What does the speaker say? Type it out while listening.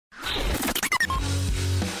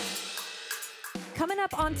Coming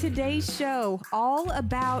up on today's show, all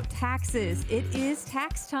about taxes. It is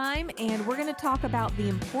tax time, and we're going to talk about the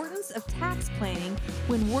importance of tax planning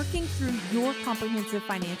when working through your comprehensive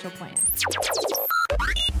financial plan.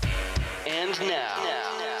 And now,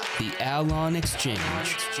 the Allon Exchange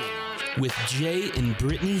with Jay and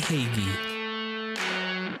Brittany Hagee.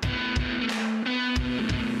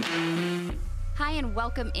 Hi, and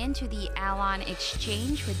welcome into the Allon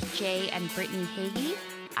Exchange with Jay and Brittany Hagee.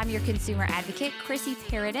 I'm your consumer advocate, Chrissy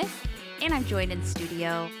Paradis, and I'm joined in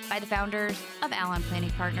studio by the founders of Allon Planning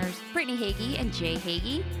Partners, Brittany Hagee and Jay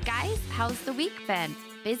Hagee. Guys, how's the week been?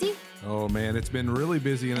 Busy? Oh, man, it's been really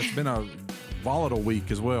busy, and it's been a volatile week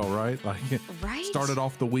as well, right? Like, right. Started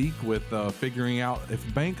off the week with figuring out if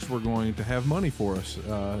banks were going to have money for us.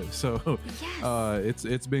 Yes.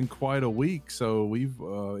 It's been quite a week. So we've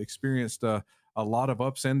experienced a lot of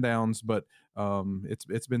ups and downs, but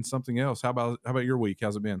it's been something else. How about your week?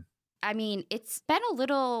 How's it been? I mean, it's been a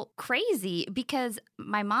little crazy because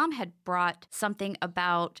my mom had brought something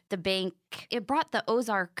about the bank. It brought the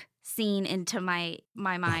Ozark scene into my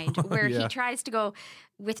mind where Yeah. he tries to go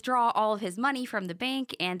withdraw all of his money from the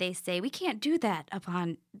bank, and they say, we can't do that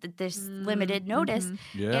upon this limited notice.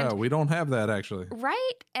 Yeah, And- we don't have that actually.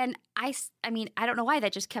 Right? And I mean, I don't know why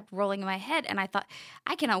that just kept rolling in my head. And I thought,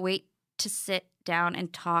 I cannot wait to sit down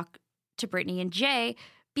and talk to Brittany and Jay,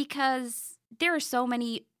 because there are so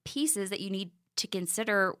many pieces that you need to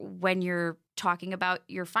consider when you're talking about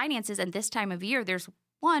your finances. And this time of year, there's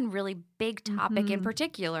one really big topic in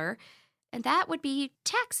particular, and that would be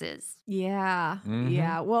taxes. Yeah. Mhm.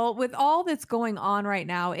 Yeah. Well, with all that's going on right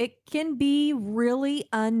now, it can be really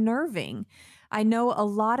unnerving. I know a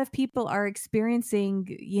lot of people are experiencing,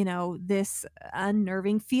 this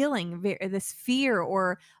unnerving feeling, this fear,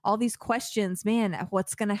 or all these questions. Man,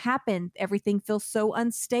 what's going to happen? Everything feels so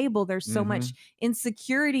unstable. There's so much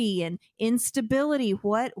insecurity and instability.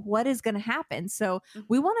 What is going to happen? So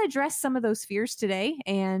we want to address some of those fears today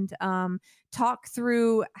and talk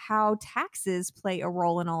through how taxes play a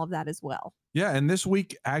role in all of that as well. Yeah, and this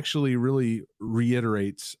week actually really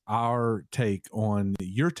reiterates our take on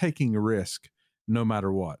you're taking a risk no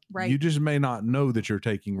matter what. Right. You just may not know that you're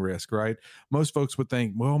taking risk, right? Most folks would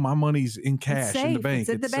think, well, my money's in cash in the safe. bank. It's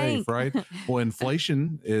in the safe, bank. right? Well,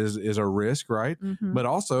 inflation is a risk, right? Mhm. But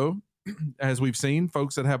also, as we've seen,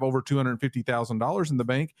 folks that have over $250,000 in the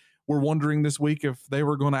bank were wondering this week if they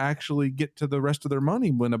were going to actually get to the rest of their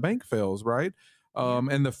money when a bank fails, right?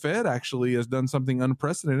 And the Fed actually has done something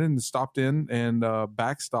unprecedented and stopped in and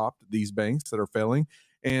backstopped these banks that are failing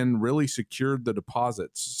and really secured the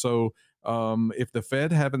deposits. So if the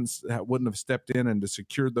Fed wouldn't have stepped in and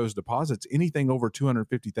secured those deposits, anything over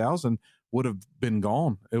 250,000 would have been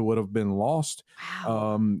gone. It would have been lost.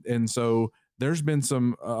 Wow. And so there's been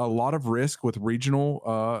a lot of risk with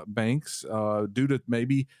regional banks due to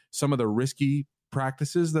maybe some of the risky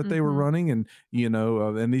practices that they were running, and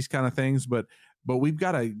and these kind of things. But we've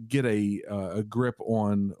got to get a grip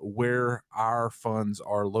on where our funds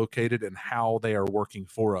are located and how they are working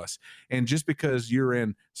for us. And just because you're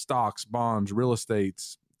in stocks, bonds, real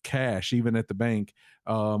estates, cash, even at the bank,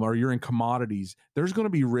 or you're in commodities, there's going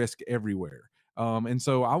to be risk everywhere. And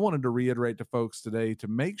so I wanted to reiterate to folks today to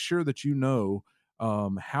make sure that you know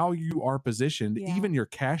how you are positioned, even your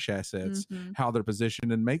cash assets, how they're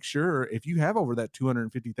positioned, and make sure if you have over that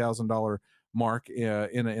 $250,000 mark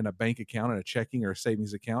in a bank account, in a checking or a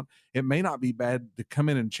savings account, it may not be bad to come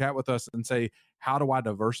in and chat with us and say, how do I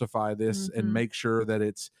diversify this and make sure that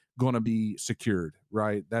it's going to be secured,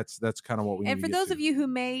 right? That's kind of what we need. And for those of you who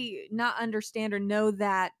may not understand or know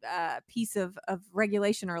that piece of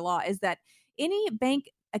regulation or law, is that any bank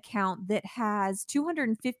account that has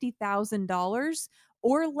 $250,000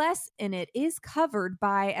 or less in it is covered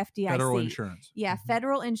by FDIC. Federal insurance. Yeah,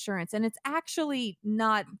 federal insurance. And it's actually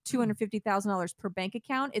not $250,000 per bank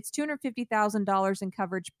account. It's $250,000 in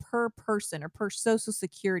coverage per person or per social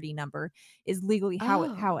security number is legally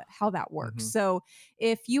how that works. So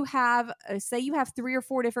if you have, say you have 3 or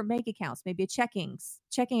 4 different bank accounts, maybe a checking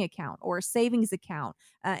account or a savings account,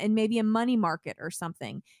 and maybe a money market or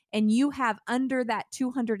something, and you have under that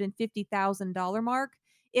 $250,000 mark,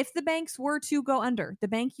 if the banks were to go under, the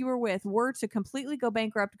bank you were with were to completely go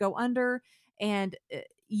bankrupt, go under, and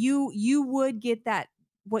you would get that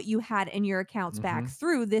what you had in your accounts back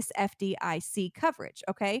through this FDIC coverage.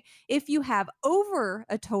 Okay. If you have over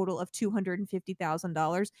a total of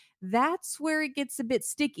 $250,000, that's where it gets a bit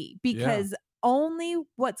sticky because only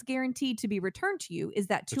what's guaranteed to be returned to you is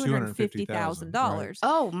that $250,000. right.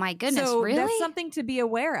 Oh my goodness, So really? that's something to be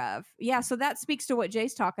aware of. Yeah, so that speaks to what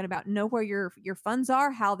Jay's talking about. Know where your funds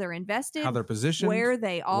are, how they're invested, How they're positioned, where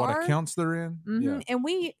they are, what accounts they're in. Yeah. And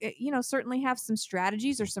we, certainly have some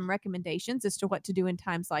strategies or some recommendations as to what to do in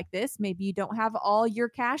times like this. Maybe you don't have all your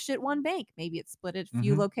cash at one bank. Maybe it's split at a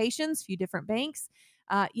few locations, few different banks.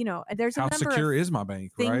 There's a How number secure of is my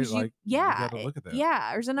bank, right? things Like, you got to look at that.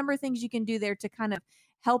 yeah, there's a number of things you can do there to kind of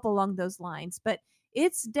help along those lines. But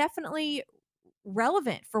it's definitely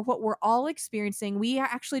relevant for what we're all experiencing. We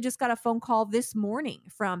actually just got a phone call this morning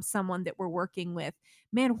from someone that we're working with.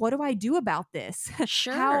 Man, what do I do about this?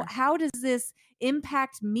 Sure. How does this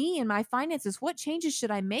impact me and my finances? What changes should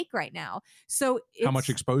I make right now? So how much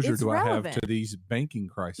exposure do relevant. I have to these banking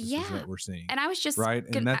crises Yeah. that we're seeing? And I was just right.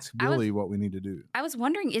 And that's really what we need to do. I was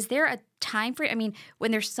wondering, is there a time frame? I mean, when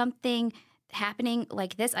there's something happening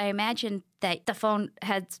like this, I imagine that the phone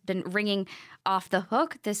has been ringing off the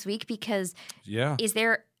hook this week because is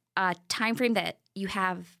there a time frame that you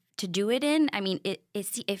have to do it in? I mean,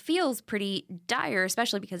 it feels pretty dire,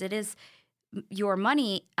 especially because it is your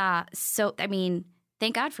money. So, I mean,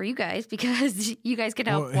 thank God for you guys because you guys can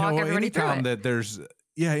help walk everybody through it.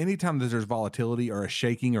 Anytime that there's volatility or a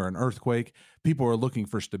shaking or an earthquake, people are looking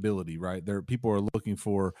for stability, right? People are looking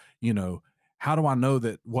for, how do I know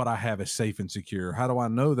that what I have is safe and secure? How do I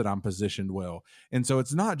know that I'm positioned well? And so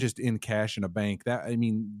it's not just in cash in a bank.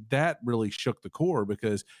 That really shook the core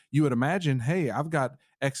because you would imagine, hey, I've got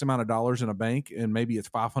X amount of dollars in a bank and maybe it's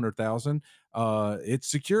 500,000. It's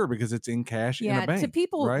secure because it's in cash in a bank. To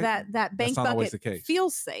people right? that bank bucket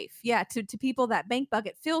feels safe. Yeah, to people that bank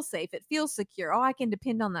bucket feels safe. It feels secure. Oh, I can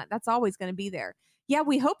depend on that. That's always going to be there. Yeah,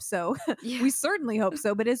 we hope so. Yeah. We certainly hope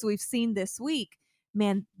so. But as we've seen this week,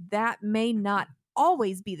 man, that may not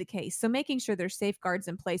always be the case. So making sure there's safeguards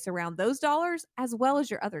in place around those dollars as well as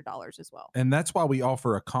your other dollars as well. And that's why we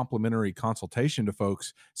offer a complimentary consultation to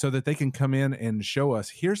folks so that they can come in and show us,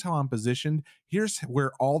 here's how I'm positioned. Here's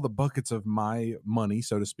where all the buckets of my money,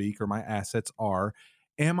 so to speak, or my assets are.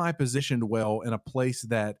 Am I positioned well in a place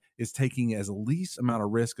that is taking as least amount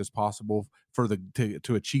of risk as possible for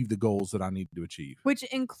to achieve the goals that I need to achieve? Which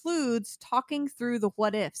includes talking through the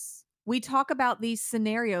what ifs. We talk about these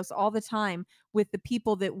scenarios all the time with the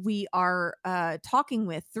people that we are talking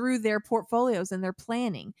with through their portfolios and their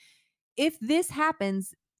planning. If this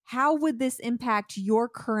happens, how would this impact your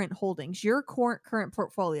current holdings, your current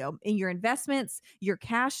portfolio, in your investments, your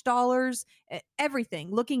cash dollars, everything?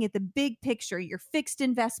 Looking at the big picture, your fixed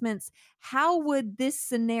investments, how would this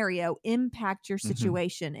scenario impact your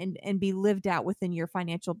situation and be lived out within your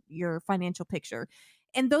financial picture?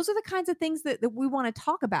 And those are the kinds of things that we want to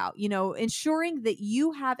talk about, ensuring that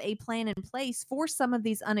you have a plan in place for some of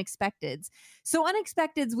these unexpecteds. So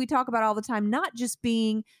unexpecteds we talk about all the time, not just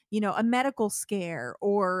being, a medical scare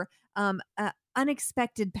or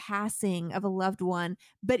unexpected passing of a loved one,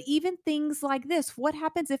 but even things like this. What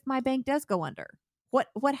happens if my bank does go under?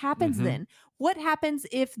 What happens then? What happens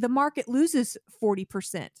if the market loses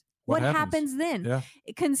 40%? What happens then? Yeah.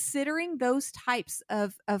 Considering those types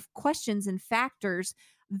of questions and factors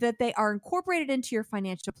that they are incorporated into your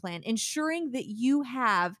financial plan, ensuring that you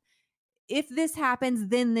have, if this happens,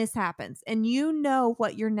 then this happens, and you know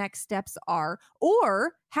what your next steps are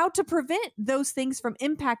or how to prevent those things from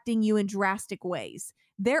impacting you in drastic ways.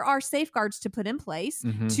 There are safeguards to put in place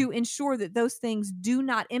to ensure that those things do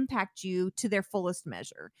not impact you to their fullest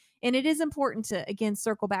measure. And it is important to, again,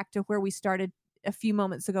 circle back to where we started a few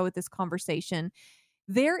moments ago with this conversation.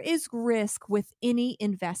 There is risk with any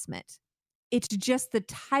investment. It's just the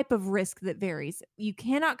type of risk that varies. You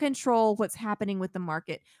cannot control what's happening with the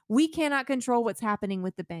market. We cannot control what's happening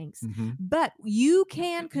with the banks, but you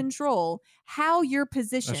can control how you're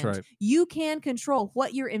positioned. That's right. You can control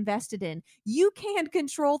what you're invested in. You can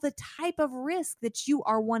control the type of risk that you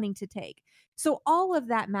are wanting to take. So all of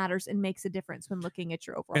that matters and makes a difference when looking at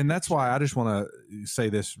your overall. And that's picture. why I just want to say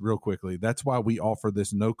this real quickly. That's why we offer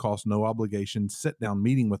this no cost, no obligation sit down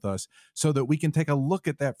meeting with us so that we can take a look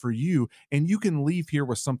at that for you and you can leave here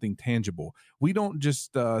with something tangible. We don't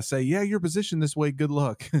just say, yeah, you're positioned this way. Good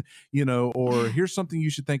luck, or here's something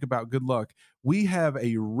you should think about. Good luck. We have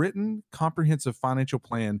a written comprehensive financial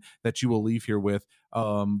plan that you will leave here with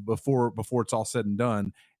before it's all said and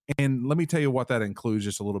done. And let me tell you what that includes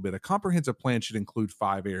just a little bit. A comprehensive plan should include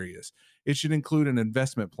 5 areas. It should include an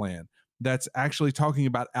investment plan that's actually talking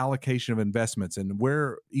about allocation of investments and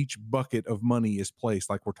where each bucket of money is placed,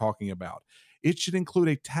 like we're talking about. It should include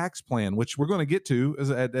a tax plan, which we're going to get to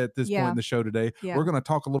at this point in the show today. Yeah. We're going to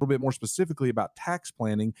talk a little bit more specifically about tax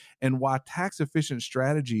planning and why tax efficient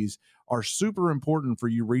strategies are super important for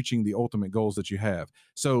you reaching the ultimate goals that you have.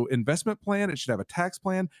 So investment plan, it should have a tax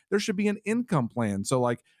plan. There should be an income plan. So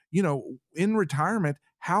like, in retirement,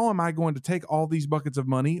 how am I going to take all these buckets of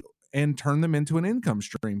money and turn them into an income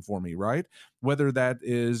stream for me, right? Whether that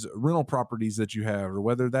is rental properties that you have, or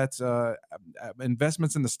whether that's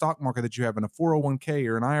investments in the stock market that you have in a 401k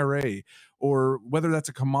or an IRA, or whether that's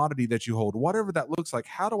a commodity that you hold, whatever that looks like,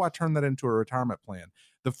 how do I turn that into a retirement plan?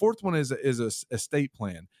 The fourth one is a estate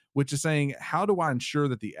plan, which is saying, how do I ensure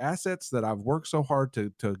that the assets that I've worked so hard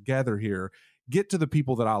to gather here get to the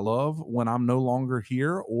people that I love when I'm no longer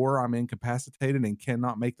here or I'm incapacitated and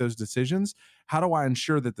cannot make those decisions? How do I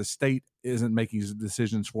ensure that the state isn't making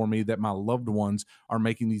decisions for me, that my loved ones are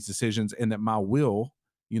making these decisions, and that my will,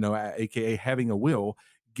 aka having a will,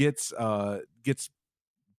 gets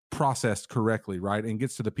processed correctly, right? And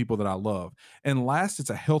gets to the people that I love. And last,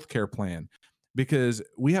 it's a healthcare plan, because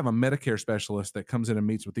we have a Medicare specialist that comes in and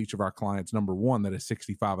meets with each of our clients, number one, that is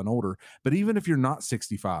 65 and older. But even if you're not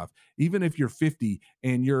 65, even if you're 50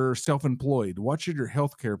 and you're self-employed, what should your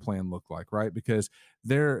healthcare plan look like, right? Because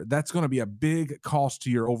that's going to be a big cost to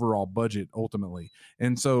your overall budget ultimately.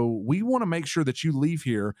 And so we want to make sure that you leave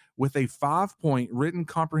here with a 5-point written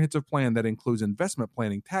comprehensive plan that includes investment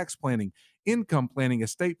planning, tax planning, income planning,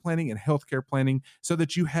 estate planning, and healthcare planning, so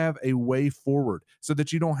that you have a way forward, so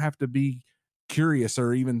that you don't have to be curious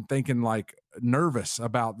or even thinking like nervous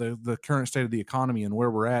about the current state of the economy and where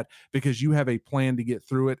we're at, because you have a plan to get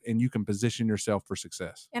through it and you can position yourself for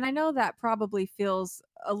success. And I know that probably feels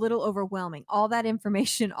a little overwhelming, all that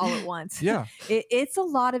information all at once. Yeah. It's a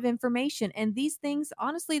lot of information. And these things,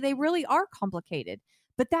 honestly, they really are complicated.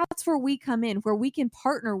 But that's where we come in, where we can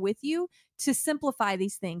partner with you to simplify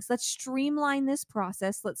these things. Let's streamline this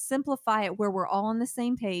process. Let's simplify it where we're all on the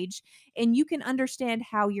same page, and you can understand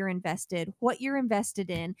how you're invested, what you're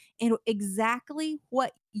invested in, and exactly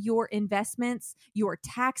what your investments, your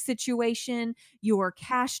tax situation, your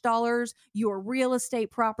cash dollars, your real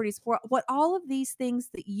estate properties, what all of these things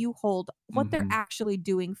that you hold, what they're actually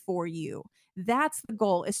doing for you. That's the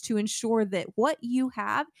goal, is to ensure that what you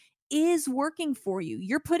have is working for you.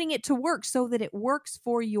 You're putting it to work so that it works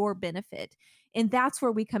for your benefit. And that's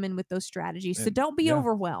where we come in with those strategies. So don't be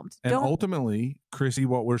overwhelmed. And ultimately, Chrissy,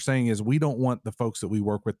 what we're saying is we don't want the folks that we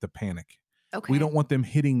work with to panic. Okay. We don't want them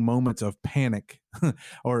hitting moments of panic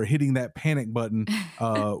or hitting that panic button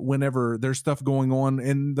whenever there's stuff going on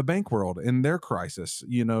in the bank world, in their crisis,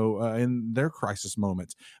 in their crisis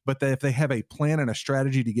moments. But if they have a plan and a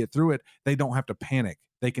strategy to get through it, they don't have to panic.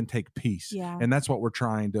 They can take peace. Yeah. And that's what we're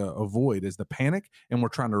trying to avoid, is the panic. And we're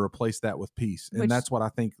trying to replace that with peace. And that's what I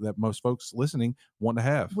think that most folks listening want to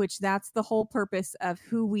have. Which that's the whole purpose of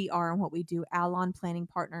who we are and what we do. Allon Planning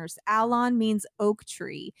Partners. Allon means oak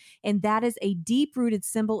tree. And that is a deep-rooted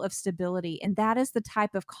symbol of stability. And that is the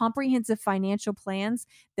type of comprehensive financial plans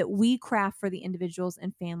that we craft for the individuals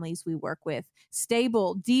and families we work with.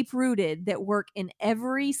 Stable, deep-rooted, that work in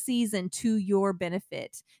every season to your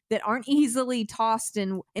benefit, that aren't easily tossed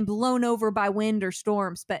and blown over by wind or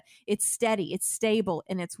storms, but it's steady, it's stable,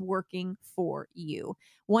 and it's working for you.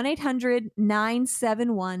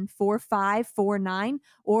 1-800-971-4549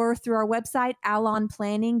 or through our website,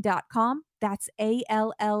 allonplanning.com. That's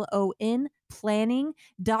ALLON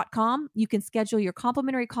planning.com. You can schedule your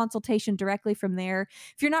complimentary consultation directly from there.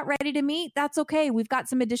 If you're not ready to meet, that's okay. We've got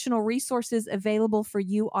some additional resources available for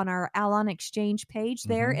you on our Allon Exchange page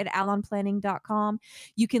there at allonplanning.com.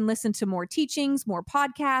 You can listen to more teachings, more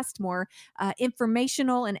podcasts, more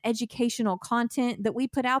informational and educational content that we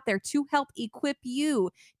put out there to help equip you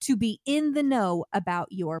to be in the know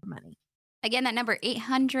about your money. Again, that number,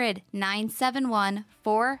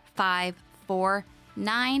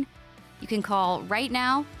 800-971-4549. You can call right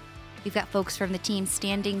now. We've got folks from the team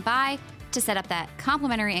standing by to set up that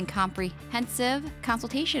complimentary and comprehensive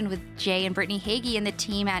consultation with Jay and Brittany Hagee and the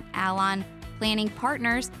team at Allon Planning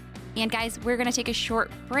Partners. And guys, we're going to take a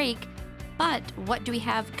short break, but what do we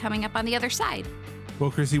have coming up on the other side?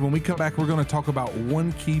 Well, Chrissy, when we come back, we're going to talk about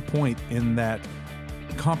one key point in that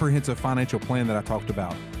comprehensive financial plan that I talked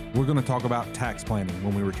about. We're going to talk about tax planning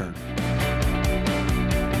when we return.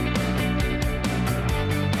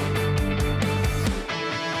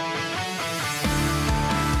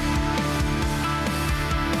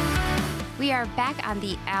 We are back on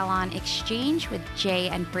the Allon Exchange with Jay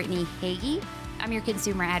and Brittany Hagee. I'm your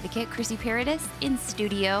consumer advocate, Chrissy Paradis, in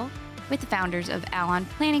studio with the founders of Allon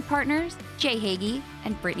Planning Partners, Jay Hagee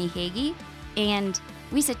and Brittany Hagee. And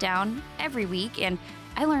we sit down every week and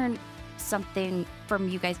I learn something from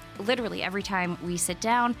you guys literally every time we sit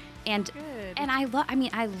down. And Good. and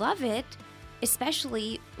I love it,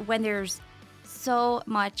 especially when there's so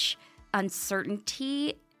much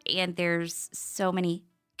uncertainty and there's so many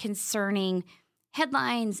concerning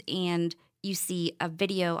headlines, and you see a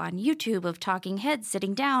video on YouTube of talking heads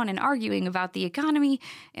sitting down and arguing about the economy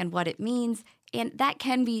and what it means. And that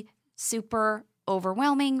can be super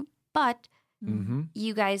overwhelming, but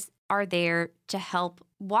you guys are there to help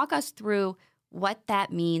walk us through what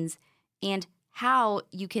that means and how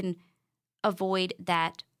you can avoid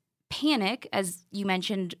that panic, as you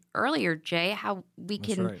mentioned earlier, Jay, how we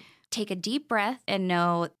can take a deep breath and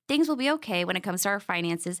know things will be okay when it comes to our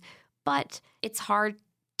finances, but it's hard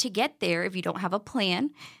to get there if you don't have a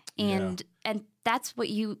plan. And that's what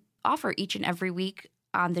you offer each and every week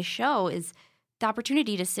on the show, is the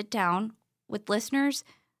opportunity to sit down with listeners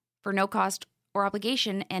for no cost or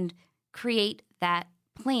obligation and create that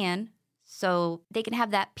plan so they can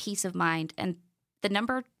have that peace of mind. And the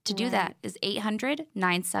number to do that is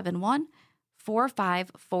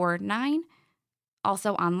 800-971-4549.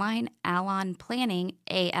 Also online, Allon Planning,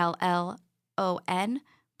 ALLON,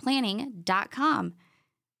 planning.com.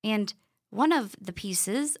 And one of the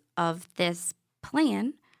pieces of this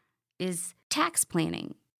plan is tax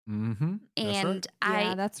planning. Mm-hmm. And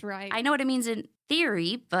that's right. I know what it means in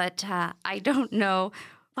theory, but I don't know,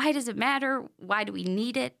 why does it matter? Why do we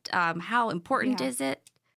need it? How important is it?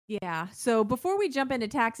 Yeah. So before we jump into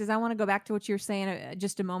taxes, I want to go back to what you were saying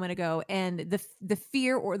just a moment ago, and the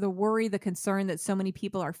fear or the worry, the concern that so many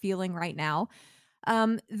people are feeling right now.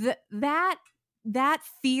 That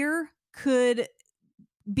fear could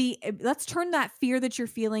be. Let's turn that fear that you're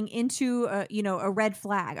feeling into a red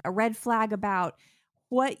flag about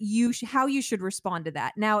how you should respond to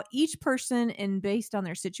that. Now, each person, and based on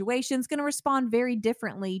their situation, is going to respond very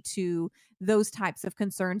differently to those types of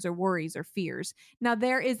concerns or worries or fears. Now,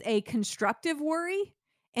 there is a constructive worry,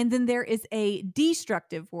 and then there is a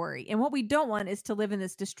destructive worry. And what we don't want is to live in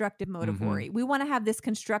this destructive mode of worry. We want to have this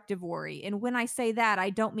constructive worry. And when I say that, I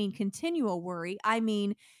don't mean continual worry. I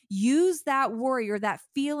mean, use that worry or that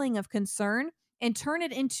feeling of concern and turn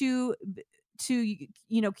it into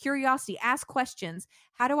curiosity. Ask questions.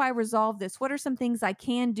 How do I resolve this? What are some things I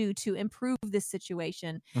can do to improve this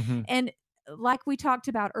situation? And like we talked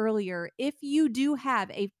about earlier, if you do have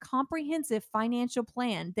a comprehensive financial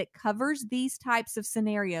plan that covers these types of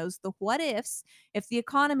scenarios, the what ifs, if the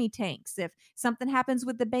economy tanks, if something happens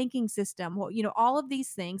with the banking system, all of these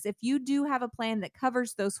things, if you do have a plan that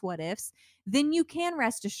covers those what ifs, then you can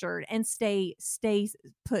rest assured and stay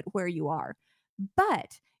put where you are.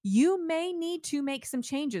 But you may need to make some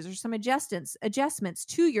changes or some adjustments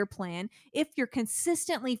to your plan if you're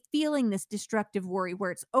consistently feeling this destructive worry where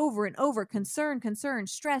it's over and over, concern,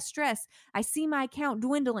 stress. I see my account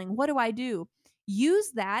dwindling. What do I do?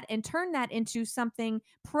 Use that and turn that into something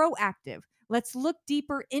proactive. Let's look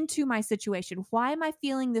deeper into my situation. Why am I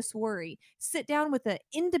feeling this worry? Sit down with an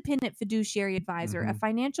independent fiduciary advisor, a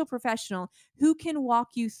financial professional who can walk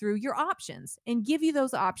you through your options and give you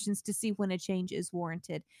those options to see when a change is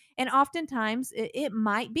warranted. And oftentimes it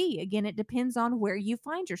might be. Again, it depends on where you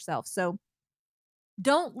find yourself. So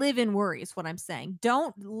don't live in worry is what I'm saying.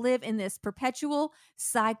 Don't live in this perpetual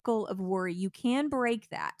cycle of worry. You can break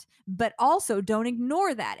that, but also don't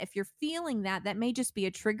ignore that. If you're feeling that may just be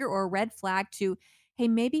a trigger or a red flag to, hey,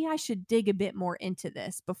 maybe I should dig a bit more into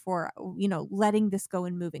this before, letting this go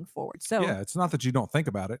and moving forward. So yeah, it's not that you don't think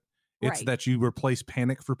about it. It's that you replace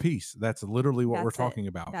panic for peace. That's literally what we're talking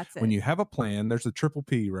about. That's when it. you have a plan, there's a triple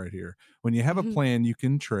P right here. When you have a plan, you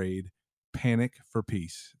can trade panic for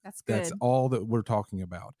peace. That's good. That's all that we're talking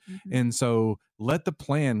about. And so let the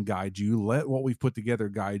plan guide you. Let what we've put together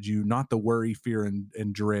guide you, not the worry, fear,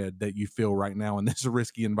 and dread that you feel right now in this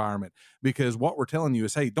risky environment. Because what we're telling you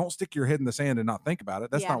is, hey, don't stick your head in the sand and not think about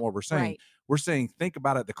it. That's not what we're saying. Right. We're saying think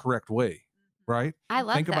about it the correct way, right? I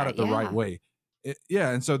love think that. about it the right way.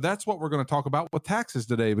 And so that's what we're going to talk about with taxes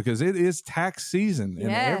today, because it is tax season and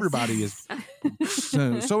everybody is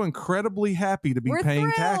so incredibly happy to be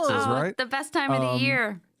paying taxes, right? The best time of the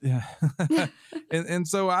year. Yeah. and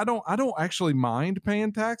so I don't actually mind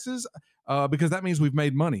paying taxes because that means we've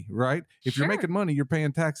made money, right? If you're making money, you're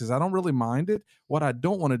paying taxes. I don't really mind it. What I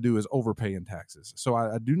don't want to do is overpay in taxes. So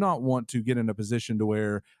I do not want to get in a position to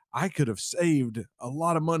where I could have saved a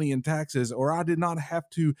lot of money in taxes, or I did not have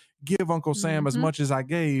to give Uncle Sam as much as I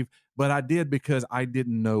gave, but I did because I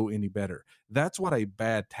didn't know any better. That's what a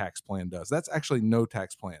bad tax plan does. That's actually no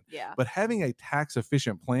tax plan. Yeah. But having a tax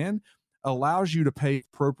efficient plan allows you to pay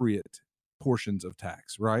appropriate portions of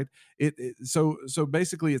tax, right? So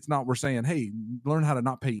basically it's not, we're saying, hey, learn how to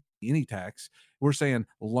not pay any tax. We're saying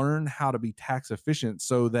learn how to be tax efficient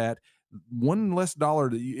so that one less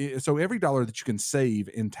dollar so every dollar that you can save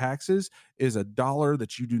in taxes is a dollar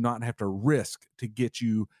that you do not have to risk to get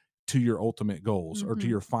you to your ultimate goals or to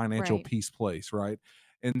your financial peace place, right?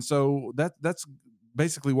 And so that's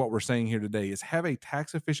basically what we're saying here today is have a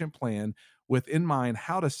tax efficient plan with in mind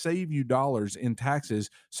how to save you dollars in taxes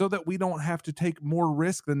so that we don't have to take more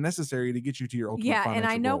risk than necessary to get you to your ultimate financial goal. And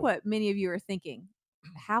I know what many of you are thinking.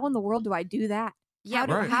 How in the world do I do that? Yeah,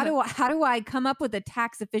 how do I come up with a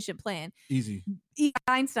tax efficient plan? Easy.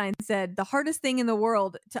 Einstein said the hardest thing in the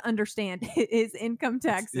world to understand is income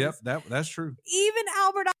taxes. Yep, that's true. Even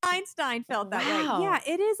Albert Einstein felt that way. Yeah,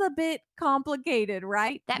 it is a bit complicated,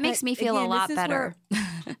 right? That makes me feel a lot better.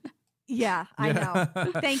 Yeah, I know.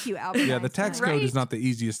 Thank you, Albert. Yeah, the tax code is not the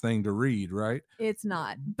easiest thing to read, right? It's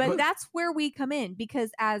not. But that's where we come in,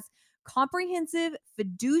 because as comprehensive,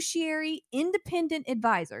 fiduciary, independent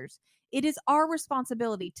advisors, it is our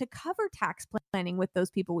responsibility to cover tax planning with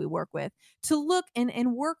those people we work with, to look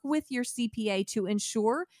and work with your CPA to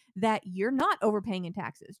ensure that you're not overpaying in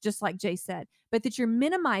taxes, just like Jay said, but that you're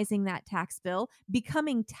minimizing that tax bill,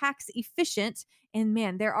 becoming tax efficient. And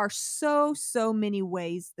man, there are so many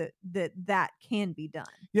ways that can be done.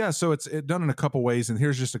 Yeah, so it's done in a couple ways, and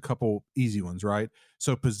here's just a couple easy ones, right?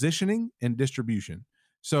 So positioning and distribution.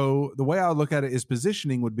 So the way I would look at it is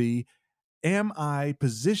positioning would be, am I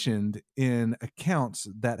positioned in accounts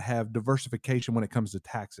that have diversification when it comes to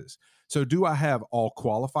taxes? So do I have all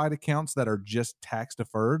qualified accounts that are just tax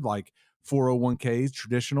deferred, like 401ks,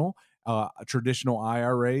 traditional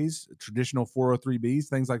IRAs, traditional 403bs,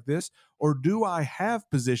 things like this? Or do I have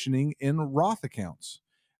positioning in Roth accounts?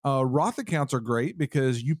 Roth accounts are great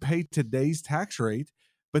because you pay today's tax rate,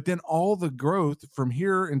 but then all the growth from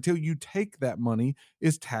here until you take that money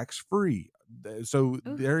is tax free. So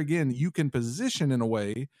there again, you can position in a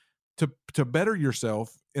way to better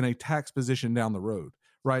yourself in a tax position down the road,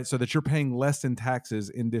 right? So that you're paying less in taxes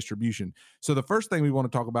in distribution. So the first thing we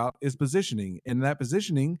want to talk about is positioning. And that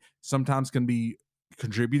positioning sometimes can be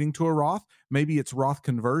contributing to a Roth. Maybe it's Roth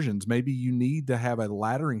conversions. Maybe you need to have a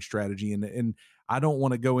laddering strategy. And I don't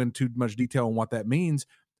want to go into much detail on what that means,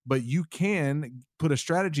 but you can put a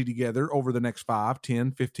strategy together over the next 5,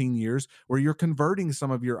 10, 15 years where you're converting some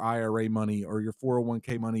of your IRA money or your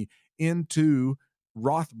 401k money into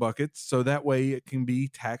Roth buckets. So that way it can be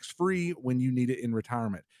tax-free when you need it in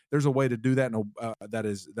retirement. There's a way to do that. And that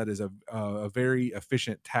is a very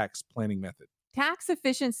efficient tax planning method. Tax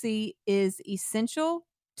efficiency is essential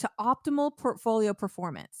to optimal portfolio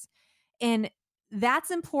performance. And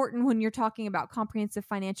that's important when you're talking about comprehensive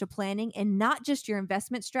financial planning and not just your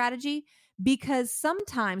investment strategy, because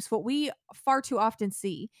sometimes what we far too often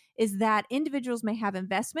see is that individuals may have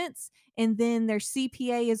investments and then their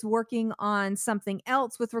CPA is working on something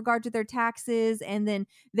else with regard to their taxes. And then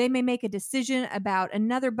they may make a decision about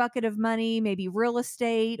another bucket of money, maybe real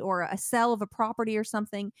estate or a sale of a property or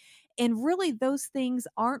something. And really, those things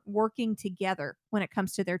aren't working together when it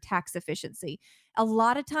comes to their tax efficiency. A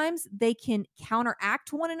lot of times they can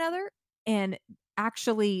counteract one another and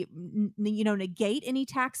actually, negate any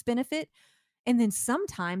tax benefit. And then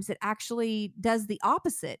sometimes it actually does the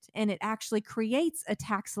opposite, and it actually creates a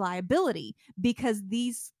tax liability because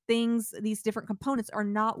these things, these different components are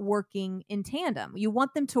not working in tandem. You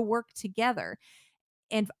want them to work together.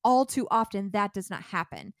 And all too often, that does not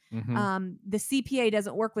happen. The CPA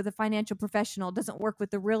doesn't work with a financial professional, doesn't work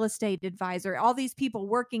with the real estate advisor. All these people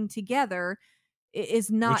working together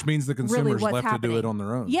is not, which means the consumer's really left happening. To do it on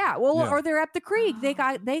their own. Yeah, or they're up the creek. They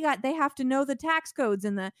have to know the tax codes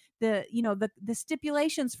and the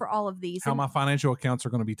stipulations for all of these. How my financial accounts are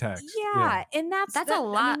going to be taxed. Yeah, and that's a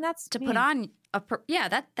lot to put on.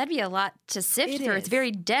 That'd be a lot to sift through. It's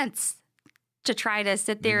very dense to try to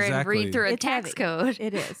sit there and read through a tax code.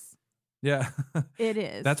 It is. Yeah. It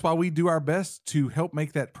is. That's why we do our best to help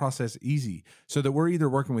make that process easy so that we're either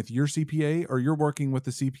working with your CPA or you're working with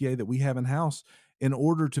the CPA that we have in house in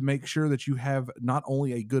order to make sure that you have not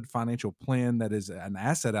only a good financial plan that is an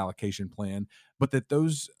asset allocation plan, but that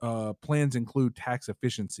those plans include tax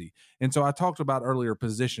efficiency. And so I talked about earlier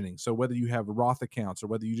positioning. So whether you have Roth accounts or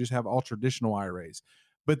whether you just have all traditional IRAs,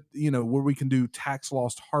 but where we can do tax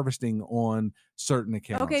loss harvesting on certain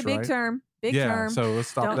accounts. Okay, big right? term. Big term. So let's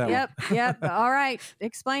stop that. Yep. All right.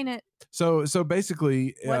 Explain it. So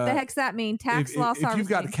basically, what the heck's that mean? Tax loss harvesting. If you've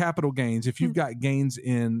got capital gains, if you've got gains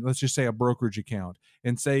in, let's just say a brokerage account,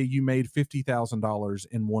 and say you made $50,000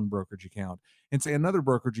 in one brokerage account, and say another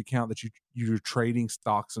brokerage account that you're trading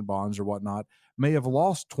stocks and bonds or whatnot may have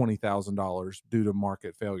lost $20,000 due to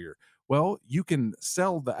market failure. Well, you can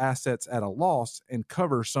sell the assets at a loss and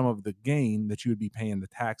cover some of the gain that you would be paying the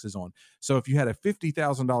taxes on. So if you had a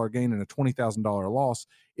 $50,000 gain and a $20,000 loss,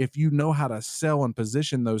 if you know how to sell and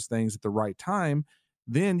position those things at the right time,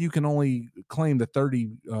 then you can only claim the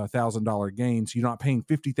 $30,000 gain. So you're not paying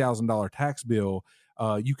 $50,000 tax bill.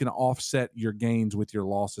 You can offset your gains with your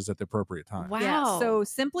losses at the appropriate time. Wow. Yeah. So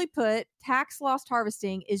simply put, tax loss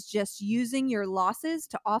harvesting is just using your losses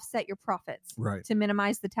to offset your profits, Right. to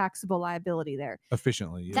minimize the taxable liability there.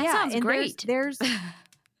 Efficiently. Yeah. That sounds and great. There's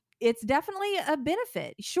it's definitely a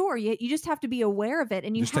benefit. Sure, you just have to be aware of it,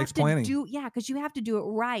 and you Just have takes to planning. because you have to do it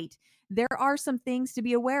right. There are some things to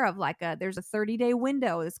be aware of, like there's a 30-day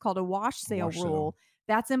window. It's called a wash sale Wash rule. sale.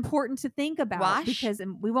 That's important to think about Wash? because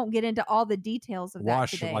we won't get into all the details of that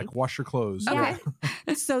today. Like wash your clothes. Yeah.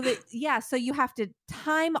 so you have to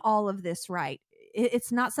time all of this right.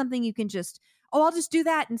 It's not something you can just, I'll just do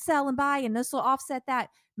that and sell and buy and this will offset that.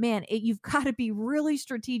 Man, you've got to be really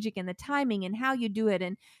strategic in the timing and how you do it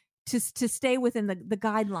and to stay within the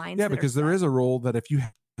guidelines. Yeah, because there is a rule that if you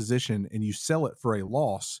have a position and you sell it for a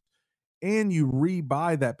loss and you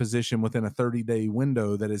rebuy that position within a 30-day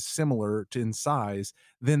window that is similar to in size,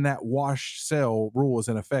 then that wash sell rule is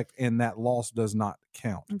in effect and that loss does not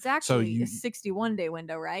count. It's actually a 61-day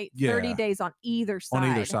window, right? Yeah. 30 days on either side. On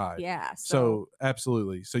either side. Yeah. So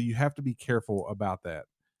absolutely. So you have to be careful about that.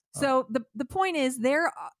 So the point is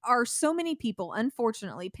there are so many people,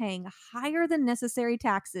 unfortunately, paying higher than necessary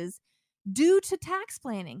taxes due to tax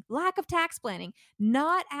planning, lack of tax planning,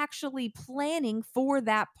 not actually planning for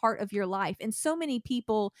that part of your life. And so many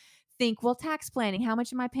people think, well, tax planning, how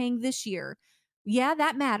much am I paying this year? Yeah,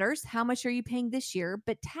 that matters. How much are you paying this year?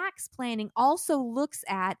 But tax planning also looks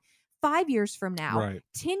at 5 years from now, Right.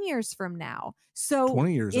 10 years from now. So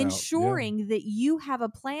 20 years ensuring that you have a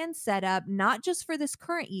plan set up, not just for this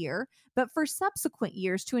current year, but for subsequent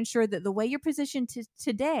years to ensure that the way you're positioned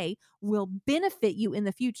today will benefit you in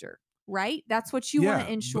the future, right? That's what you want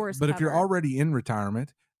to ensure is But if you're covered. already in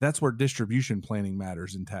retirement, that's where distribution planning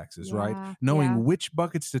matters in taxes, right? Yeah, Knowing yeah. which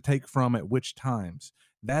buckets to take from at which times.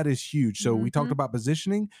 That is huge. So we talked Mhm. about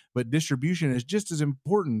positioning, but distribution is just as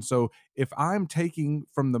important. So if I'm taking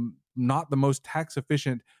from the not the most tax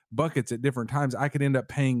efficient buckets at different times, I could end up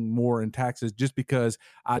paying more in taxes just because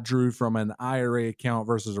I drew from an IRA account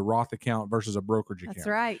versus a Roth account versus a brokerage account. That's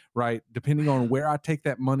right. Right. Depending on where I take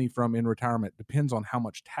that money from in retirement depends on how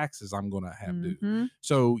much taxes I'm going to have due. Mhm.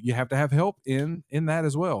 So you have to have help in that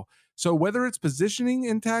as well. So whether it's positioning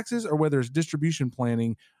in taxes or whether it's distribution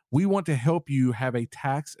planning, we want to help you have a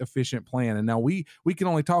tax efficient plan. And now we can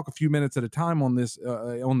only talk a few minutes at a time on this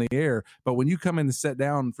on the air, but when you come in to sit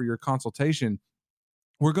down for your consultation,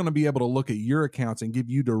 we're going to be able to look at your accounts and give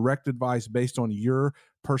you direct advice based on your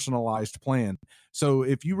personalized plan. So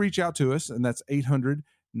if you reach out to us, and that's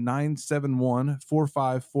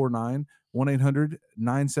 800-971-4549,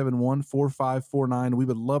 1-800-971-4549. We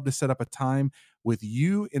would love to set up a time with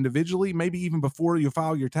you individually, maybe even before you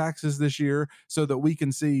file your taxes this year, so that we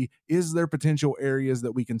can see, is there potential areas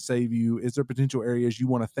that we can save you? Is there potential areas you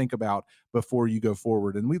want to think about before you go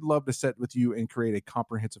forward? And we'd love to sit with you and create a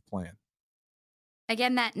comprehensive plan.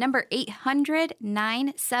 Again, that number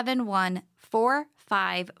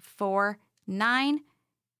 800-971-4549.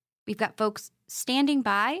 We've got folks standing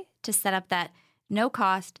by to set up that no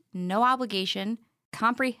cost, no obligation,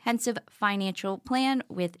 comprehensive financial plan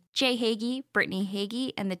with Jay Hagee, Brittany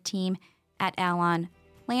Hagee, and the team at Allon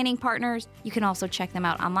Planning Partners. You can also check them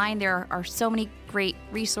out online. There are so many great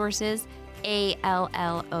resources.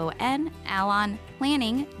 ALLON,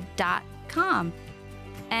 AllonPlanning.com.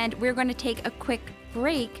 And we're going to take a quick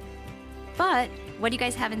break. But what do you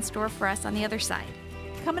guys have in store for us on the other side?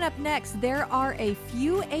 Coming up next, there are a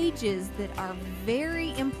few ages that are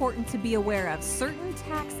very important to be aware of. Certain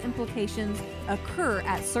tax implications occur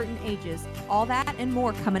at certain ages. All that and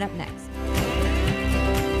more coming up next.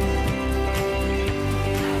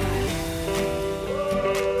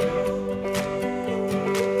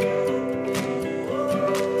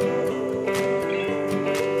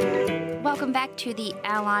 Welcome back to the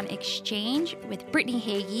Allon Exchange with Brittany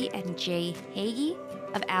Hagee and Jay Hagee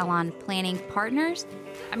of Allon Planning Partners.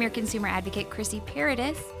 I'm your consumer advocate, Chrissy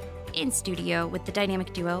Paradis, in studio with the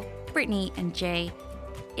dynamic duo, Brittany and Jay.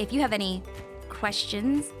 If you have any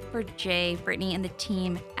questions for Jay, Brittany, and the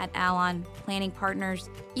team at Allon Planning Partners,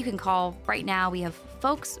 you can call right now. We have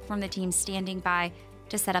folks from the team standing by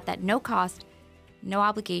to set up that no cost, no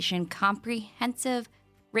obligation, comprehensive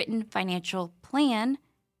written financial plan.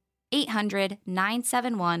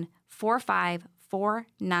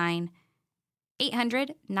 800-971-4549.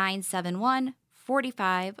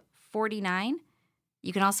 800-971-4549.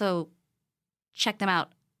 You can also check them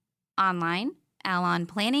out online, Allon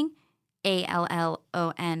Planning,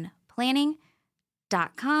 ALLON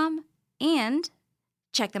planning.com, and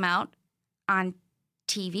check them out on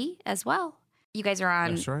TV as well. You guys are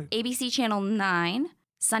on That's right. ABC Channel 9,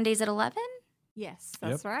 Sundays at 11. Yes,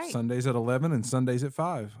 that's right. Sundays at 11 and Sundays at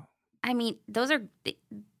 5. I mean, those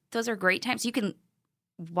are great times. You can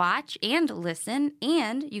watch and listen,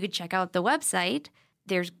 and you could check out the website.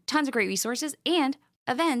 There's tons of great resources and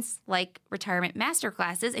events like retirement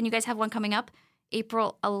masterclasses, and you guys have one coming up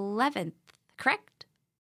April 11th, correct?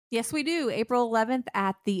 Yes, we do. April 11th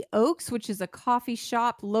at the Oaks, which is a coffee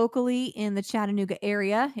shop locally in the Chattanooga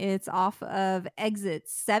area. It's off of exit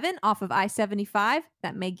 7 off of I-75.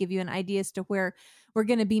 That may give you an idea as to where we're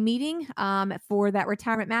going to be meeting for that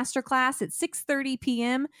retirement masterclass at 6:30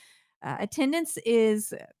 p.m. Attendance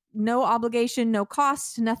is no obligation, no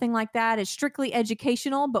cost, nothing like that. It's strictly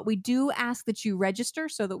educational, but we do ask that you register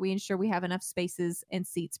so that we ensure we have enough spaces and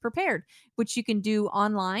seats prepared, which you can do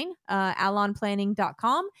online,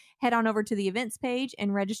 allonplanning.com. Head on over to the events page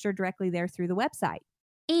and register directly there through the website.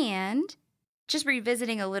 And just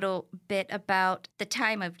revisiting a little bit about the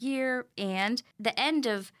time of year and the end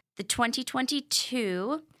of the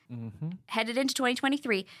 2022, headed into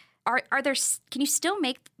 2023, can you still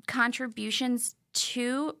make contributions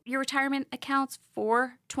to your retirement accounts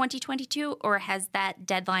for 2022, or has that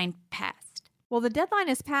deadline passed? Well, the deadline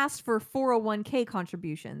is passed for 401k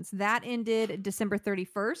contributions. That ended December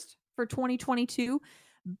 31st for 2022,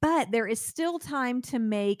 but there is still time to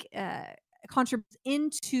make contributions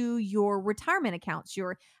into your retirement accounts,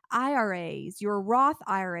 your IRAs, your Roth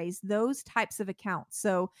IRAs, those types of accounts.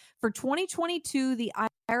 So for 2022, the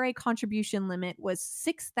IRA contribution limit was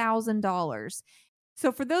 $6,000. So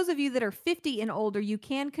for those of you that are 50 and older, you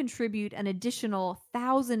can contribute an additional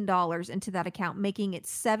 $1,000 into that account, making it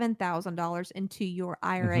 $7,000 into your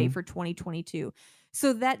IRA for 2022.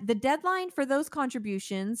 So that the deadline for those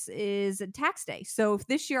contributions is tax day. So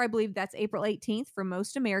this year, I believe that's April 18th for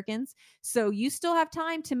most Americans. So you still have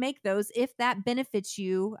time to make those if that benefits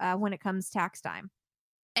you when it comes tax time.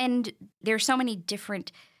 And there's so many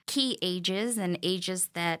different key ages and ages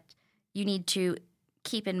that you need to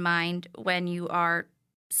keep in mind when you are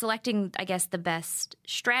selecting, I guess, the best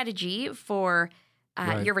strategy for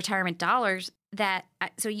your retirement dollars.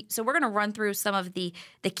 So we're going to run through some of the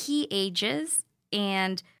key ages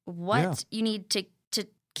and what you need to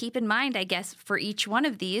keep in mind, I guess, for each one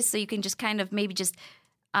of these. So you can just kind of maybe just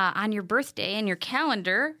on your birthday and your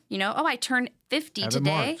calendar, I turned 50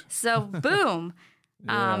 today. So boom,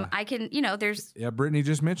 I can, there's. Yeah, Brittany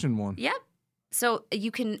just mentioned one. Yep. So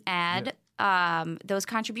you can add those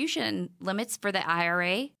contribution limits for the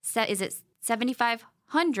IRA. Is it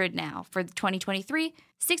 $7,500 now for 2023?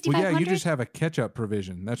 $6,500? Well, yeah, you just have a catch-up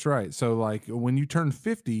provision. That's right. So, like, when you turn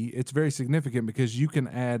 50, it's very significant because you can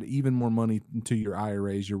add even more money to your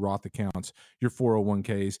IRAs, your Roth accounts, your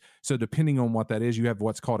 401ks. So, depending on what that is, you have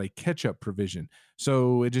what's called a catch-up provision.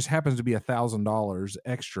 So, it just happens to be $1,000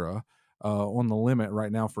 extra on the limit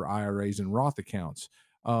right now for IRAs and Roth accounts.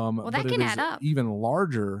 Well, that can add up. Even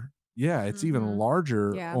larger. Yeah, it's even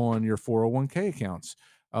larger on your 401k accounts.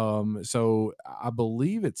 So I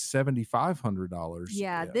believe it's $7,500.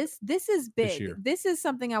 Yeah, this is big. This is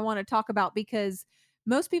something I want to talk about because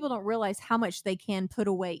most people don't realize how much they can put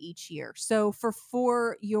away each year. So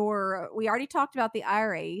we already talked about the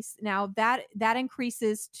IRAs. Now that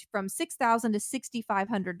increases from $6,000 to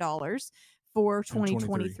 $6,500 for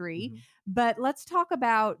 2023. But let's talk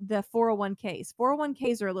about the 401ks.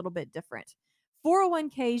 401ks are a little bit different.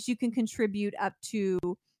 401ks, you can contribute up to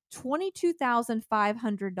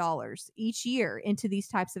 $22,500 each year into these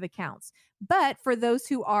types of accounts. But for those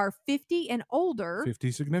who are 50 and older,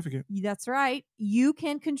 50 significant. That's right. You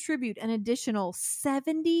can contribute an additional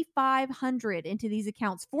 $7,500 into these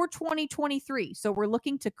accounts for 2023. So we're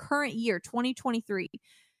looking to current year 2023.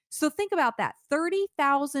 So think about that.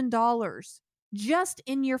 $30,000 just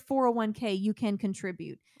in your 401k you can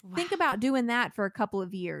contribute. Wow. Think about doing that for a couple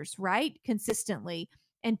of years, right? Consistently,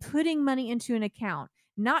 and putting money into an account.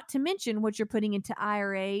 Not to mention what you're putting into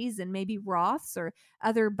IRAs and maybe Roths or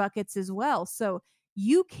other buckets as well. So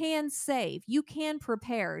you can save, you can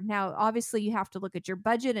prepare. Now, obviously, you have to look at your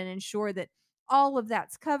budget and ensure that all of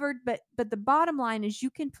that's covered. But the bottom line is you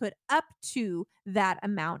can put up to that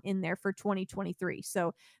amount in there for 2023.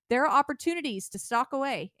 So there are opportunities to stock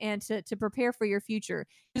away and to prepare for your future.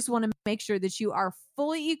 Just want to make sure that you are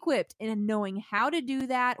fully equipped in knowing how to do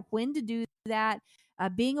that, when to do that,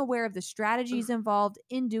 being aware of the strategies involved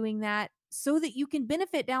in doing that. so that you can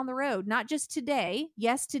benefit down the road, not just today.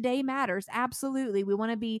 Yes, today matters. Absolutely. We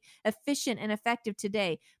want to be efficient and effective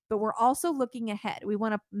today, but we're also looking ahead. We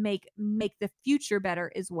want to make the future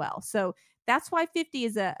better as well. So that's why 50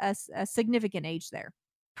 is a significant age there.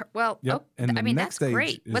 Well, Yep. And I mean, that's next great.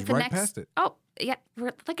 age is What's the right next? past it. Oh, yeah.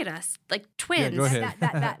 Look at us, like twins. Yeah, go ahead.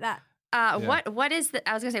 That. Yeah. What is the?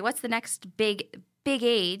 I was gonna say, what's the next big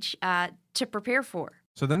age to prepare for?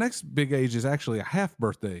 So the next big age is actually a half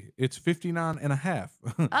birthday. It's 59 and a half.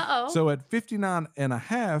 Uh-oh. So at 59 and a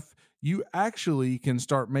half, you actually can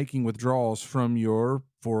start making withdrawals from your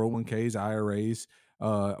 401ks, IRAs,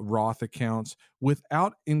 Roth accounts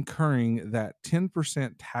without incurring that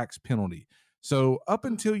 10% tax penalty. So up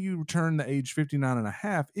until you turn the age 59 and a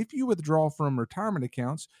half, if you withdraw from retirement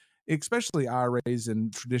accounts, especially IRAs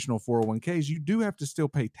and traditional 401ks, you do have to still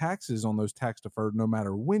pay taxes on those tax deferred no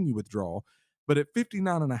matter when you withdraw. But at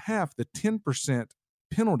 59 and a half, the 10%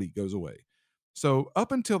 penalty goes away. So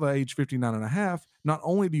up until the age 59 and a half, not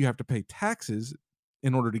only do you have to pay taxes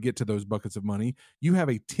in order to get to those buckets of money, you have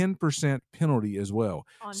a 10% penalty as well.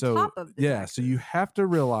 On So top of the taxes. so you have to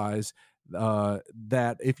realize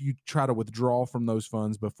that if you try to withdraw from those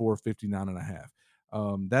funds before 59 and a half,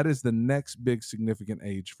 that is the next big significant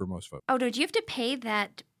age for most folks. Oh, do you have to pay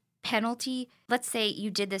that penalty? Let's say you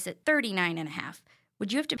did this at 39 and a half.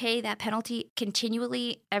 Would you have to pay that penalty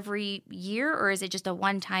continually every year, or is it just a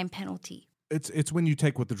one-time penalty? It's when you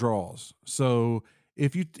take withdrawals. So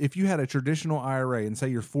if you had a traditional IRA and say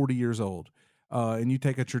you're 40 years old, and you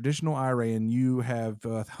take a traditional IRA and you have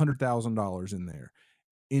 $100,000 in there,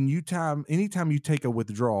 anytime you take a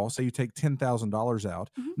withdrawal, say you take $10,000 out,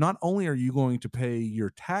 not only are you going to pay your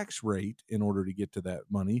tax rate in order to get to that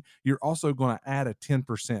money, you're also going to add a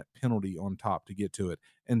 10% penalty on top to get to it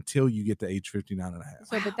until you get to age 59 and a half.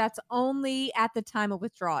 So, but that's only at the time of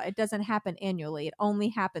withdrawal. It doesn't happen annually. It only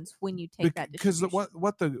happens when you take that distribution. Because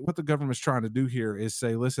what the government's trying to do here is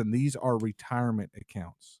say, listen, these are retirement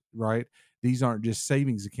accounts, right? These aren't just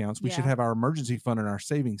savings accounts. We should have our emergency fund and our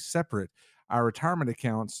savings separate. Our retirement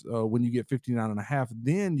accounts, when you get 59 and a half,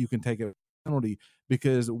 then you can take a penalty,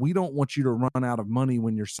 because we don't want you to run out of money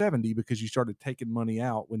when you're 70 because you started taking money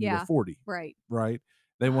out when you were 40. Right.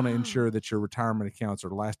 They want to ensure that your retirement accounts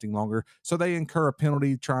are lasting longer. So they incur a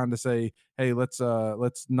penalty trying to say, hey, let's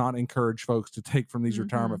not encourage folks to take from these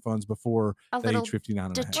retirement funds before the age 59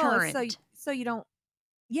 and a half. Deterrent. Well, so you don't.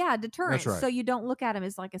 Yeah, deterrent. That's right. So you don't look at them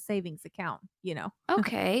as like a savings account,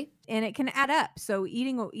 Okay. and it can add up. So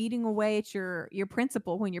eating away at your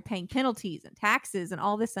principal when you're paying penalties and taxes and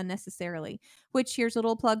all this unnecessarily. Which, here's a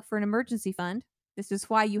little plug for an emergency fund. This is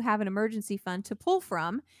why you have an emergency fund to pull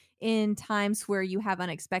from in times where you have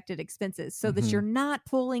unexpected expenses, so that you're not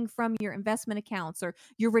pulling from your investment accounts or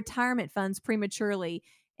your retirement funds prematurely,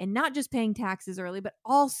 and not just paying taxes early, but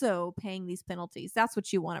also paying these penalties. That's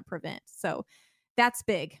what you want to prevent. So that's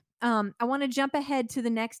big. I want to jump ahead to the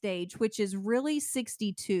next age, which is really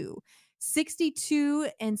 62. 62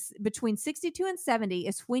 and between 62 and 70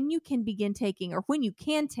 is when you can begin taking, or when you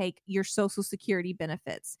can take, your Social Security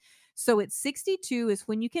benefits. So at 62 is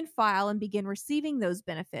when you can file and begin receiving those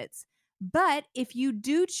benefits. But if you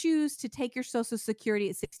do choose to take your Social Security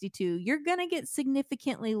at 62, you're going to get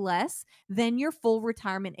significantly less than your full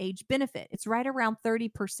retirement age benefit. It's right around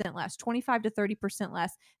 30% less, 25 to 30%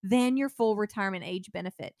 less than your full retirement age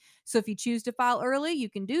benefit. So if you choose to file early, you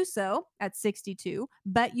can do so at 62,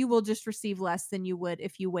 but you will just receive less than you would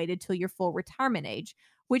if you waited till your full retirement age,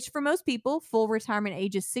 which for most people, full retirement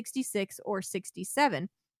age is 66 or 67.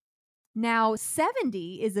 Now,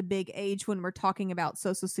 70 is a big age when we're talking about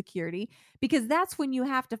Social Security, because that's when you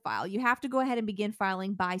have to file. You have to go ahead and begin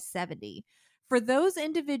filing by 70. For those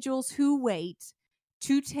individuals who wait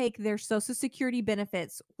to take their Social Security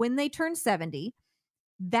benefits when they turn 70,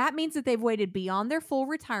 that means that they've waited beyond their full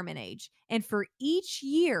retirement age. And for each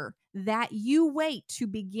year that you wait to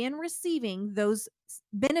begin receiving those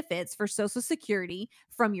benefits for Social Security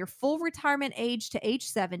from your full retirement age to age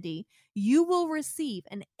 70, you will receive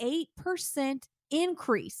an 8%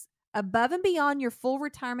 increase above and beyond your full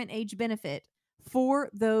retirement age benefit for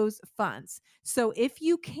those funds. So if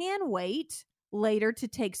you can wait later to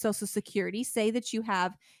take Social Security, say that you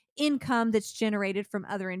have income that's generated from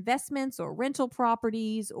other investments or rental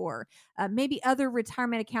properties, or maybe other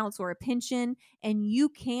retirement accounts or a pension, and you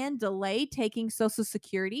can delay taking Social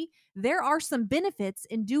Security, there are some benefits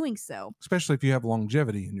in doing so. Especially if you have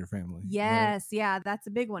longevity in your family. Yes. Right? Yeah, that's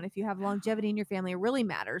a big one. If you have longevity in your family, it really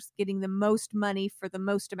matters, getting the most money for the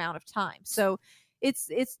most amount of time. So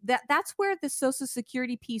that's where the Social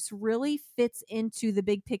Security piece really fits into the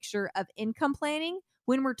big picture of income planning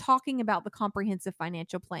when we're talking about the comprehensive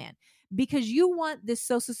financial plan, because you want this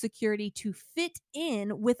Social Security to fit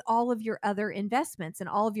in with all of your other investments and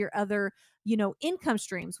all of your other, income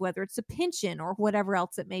streams, whether it's a pension or whatever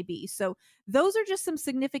else it may be. So those are just some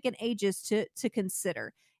significant ages to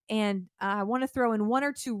consider. And I want to throw in one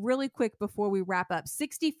or two really quick before we wrap up.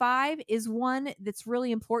 65 is one that's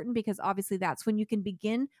really important because obviously that's when you can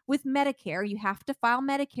begin with Medicare. You have to file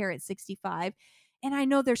Medicare at 65. And I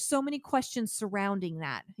know there's so many questions surrounding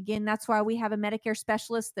that. Again, that's why we have a Medicare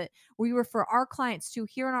specialist that we refer our clients to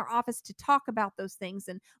here in our office to talk about those things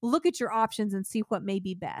and look at your options and see what may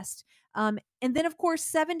be best. And then, of course,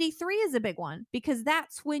 73 is a big one because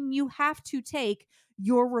that's when you have to take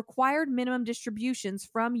your required minimum distributions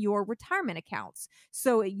from your retirement accounts.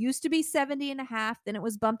 So it used to be 70 and a half, then it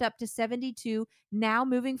was bumped up to 72. Now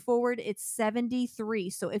moving forward, it's 73.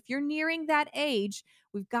 So if you're nearing that age,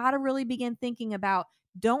 we've got to really begin thinking about,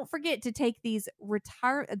 don't forget to take these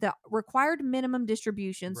the required minimum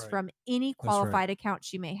distributions from any qualified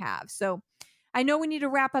accounts you may have. So I know we need to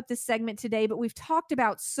wrap up this segment today, but we've talked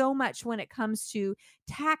about so much when it comes to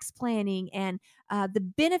tax planning and the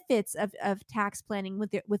benefits of tax planning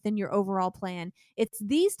within your overall plan. It's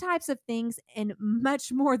these types of things and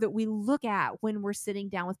much more that we look at when we're sitting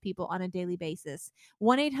down with people on a daily basis.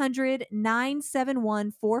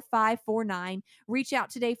 1-800-971-4549. Reach out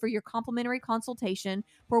today for your complimentary consultation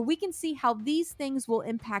where we can see how these things will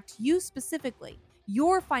impact you specifically,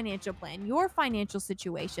 your financial plan, your financial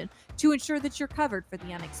situation, to ensure that you're covered for the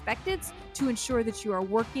unexpecteds, to ensure that you are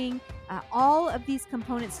working all of these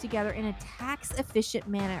components together in a tax efficient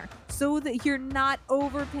manner so that you're not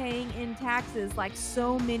overpaying in taxes like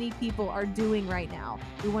so many people are doing right now.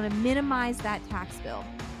 We want to minimize that tax bill.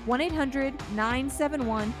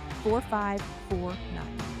 1-800-971-4549.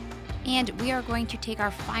 And we are going to take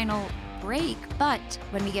our final break, but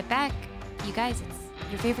when we get back, you guys, it's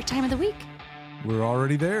your favorite time of the week. We're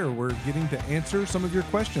already there. We're getting to answer some of your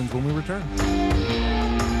questions when we return.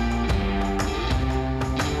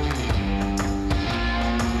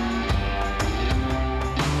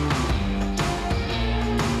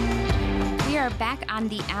 We are back on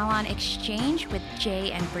the Allon Exchange with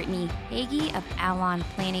Jay and Brittany Hagee of Allon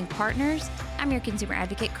Planning Partners. I'm your consumer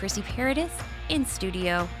advocate, Chrissy Paradis, in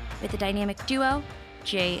studio with the dynamic duo,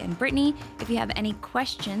 Jay and Brittany. If you have any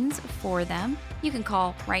questions for them, you can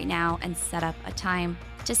call right now and set up a time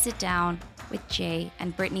to sit down with Jay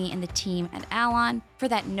and Brittany and the team at Allon for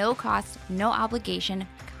that no cost, no obligation,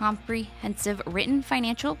 comprehensive written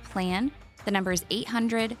financial plan. The number is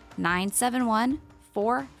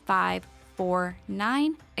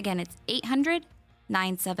 800-971-4549. Again, it's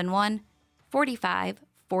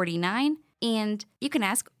 800-971-4549. And you can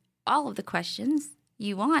ask all of the questions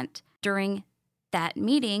you want during that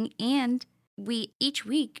meeting, and we each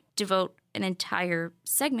week devote an entire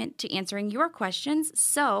segment to answering your questions.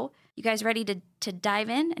 So you guys ready to dive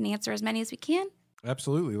in and answer as many as we can?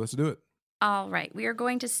 Absolutely. Let's do it. All right. We are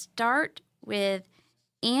going to start with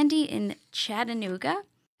Andy in Chattanooga.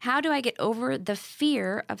 How do I get over the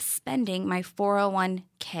fear of spending my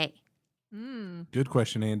 401k? Good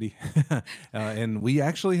question, Andy. And we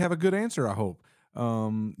actually have a good answer, I hope. A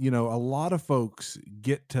lot of folks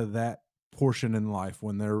get to that portion in life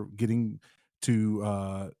when they're getting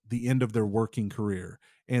to the end of their working career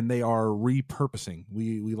and they are repurposing.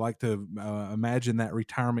 We like to imagine that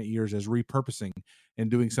retirement years as repurposing and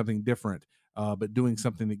doing something different, but doing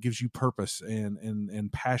something that gives you purpose and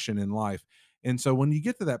passion in life. And so when you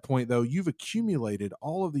get to that point, though, you've accumulated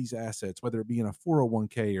all of these assets, whether it be in a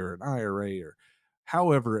 401k or an IRA or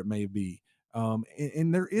however it may be.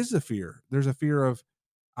 And there is a fear. There's a fear of,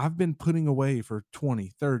 I've been putting away for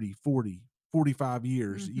 20, 30, 40, 45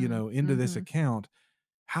 years, into this account.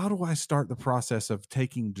 How do I start the process of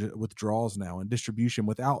taking withdrawals now and distribution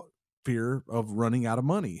without fear of running out of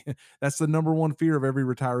money? That's the number one fear of every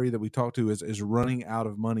retiree that we talk to is running out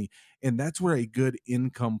of money. And that's where a good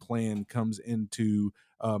income plan comes into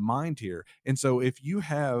mind here. And so if you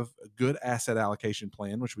have a good asset allocation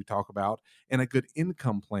plan, which we talk about, and a good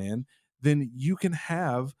income plan, then you can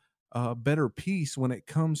have better peace when it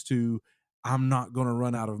comes to, I'm not going to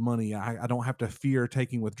run out of money. I don't have to fear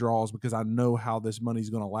taking withdrawals because I know how this money is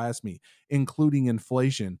going to last me, including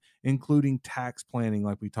inflation, including tax planning,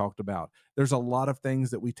 like we talked about. There's a lot of things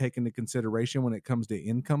that we take into consideration when it comes to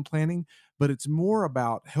income planning, but it's more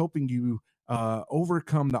about helping you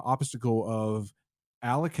overcome the obstacle of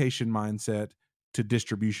allocation mindset to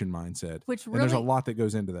distribution mindset. And there's a lot that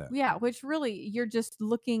goes into that. Yeah, which really, you're just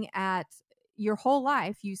looking at your whole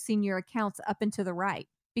life. You've seen your accounts up and to the right,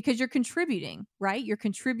 because you're contributing, right? You're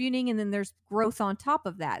contributing, and then there's growth on top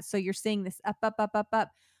of that. So you're seeing this up, up, up, up, up.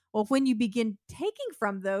 Well, when you begin taking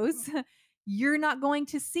from those, you're not going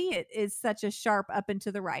to see it as such a sharp up and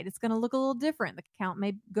to the right. It's going to look a little different. The count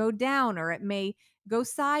may go down or it may go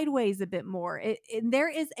sideways a bit more. There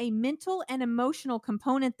is a mental and emotional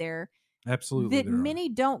component there Absolutely, that there are. many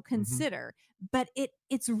don't Mhm. consider, but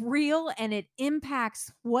it's real and it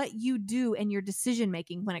impacts what you do and your decision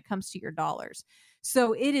making when it comes to your dollars.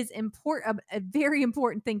 So it is important, a very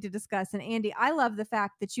important thing to discuss. And Andy, I love the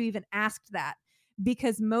fact that you even asked that,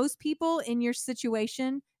 because most people in your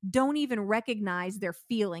situation don't even recognize they're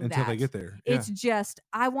feeling Until that. they get there. Yeah. It's just,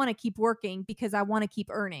 I want to keep working because I want to keep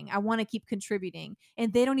earning. I want to keep contributing.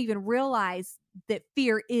 And they don't even realize that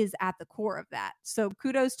fear is at the core of that. So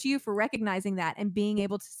kudos to you for recognizing that and being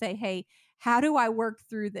able to say, hey, how do I work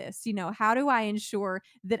through this? How do I ensure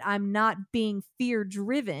that I'm not being fear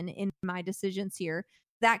driven in my decisions here?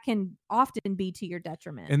 That can often be to your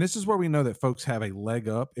detriment. And this is where we know that folks have a leg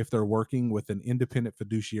up if they're working with an independent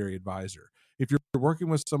fiduciary advisor. If you're working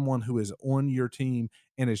with someone who is on your team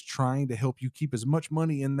and is trying to help you keep as much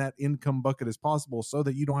money in that income bucket as possible so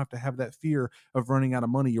that you don't have to have that fear of running out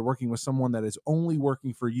of money, you're working with someone that is only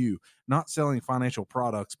working for you, not selling financial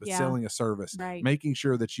products, but selling a service, right. making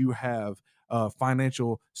sure that you have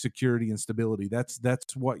financial security and stability. That's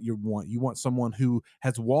what you want. You want someone who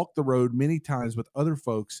has walked the road many times with other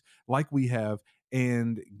folks like we have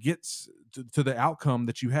and gets to the outcome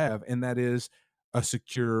that you have, and that is a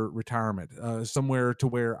secure retirement, somewhere to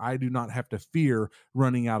where I do not have to fear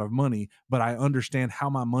running out of money, but I understand how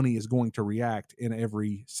my money is going to react in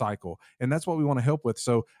every cycle. And that's what we want to help with.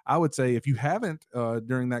 So I would say if you haven't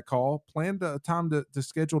during that call, plan a time to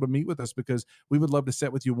schedule to meet with us, because we would love to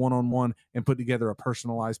sit with you one-on-one and put together a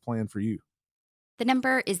personalized plan for you. The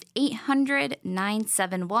number is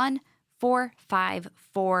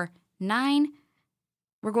 800-971-4549.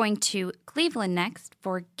 We're going to Cleveland next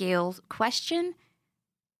for Gail's question.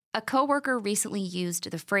 A coworker recently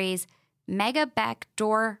used the phrase mega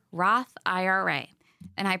backdoor Roth IRA,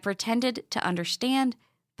 and I pretended to understand,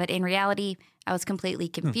 but in reality, I was completely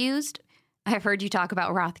confused. I've heard you talk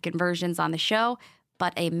about Roth conversions on the show,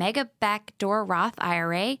 but a mega backdoor Roth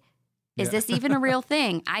IRA, is this even a real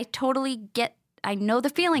thing? I know the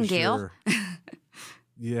feeling, Gail.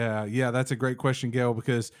 Yeah, that's a great question, Gail,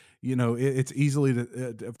 because it's easily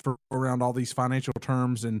to for around all these financial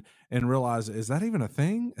terms and realize, is that even a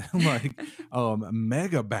thing? Like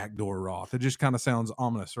mega backdoor Roth. It just kind of sounds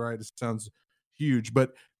ominous, right? It sounds huge,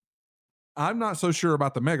 but I'm not so sure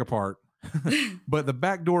about the mega part. But the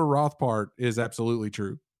backdoor Roth part is absolutely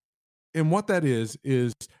true. And what that is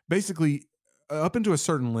basically up into a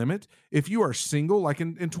certain limit. If you are single, like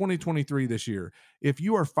in 2023 this year, if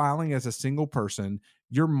you are filing as a single person,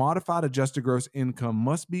 your modified adjusted gross income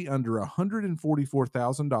must be under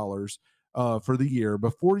 $144,000 for the year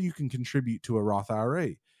before you can contribute to a Roth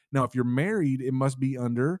IRA. Now, if you're married, it must be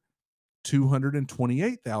under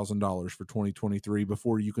 $228,000 for 2023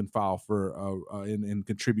 before you can file for and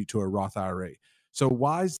contribute to a Roth IRA. So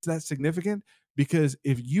why is that significant? Because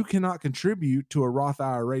if you cannot contribute to a Roth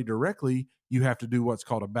IRA directly, you have to do what's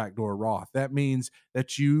called a backdoor Roth. That means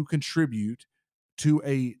that you contribute to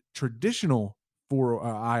a traditional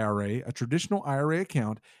IRA, a traditional IRA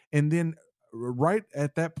account, and then right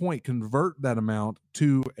at that point, convert that amount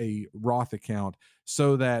to a Roth account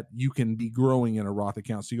so that you can be growing in a Roth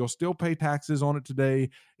account. So you'll still pay taxes on it today.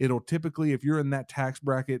 It'll typically, if you're in that tax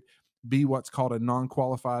bracket, be what's called a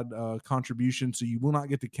non-qualified contribution. So you will not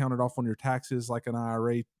get to count it off on your taxes like an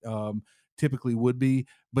IRA typically would be,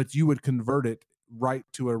 but you would convert it right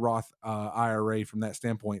to a Roth IRA from that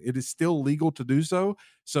standpoint. It is still legal to do so.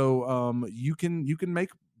 So you can make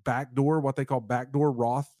what they call backdoor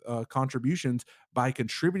Roth contributions by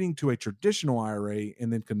contributing to a traditional IRA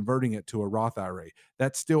and then converting it to a Roth IRA.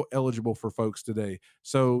 That's still eligible for folks today.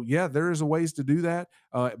 So yeah, there is a ways to do that.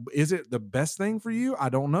 Is it the best thing for you? I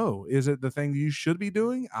don't know. Is it the thing you should be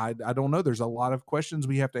doing? I don't know. There's a lot of questions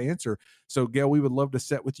we have to answer. So Gail, we would love to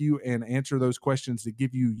sit with you and answer those questions to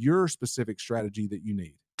give you your specific strategy that you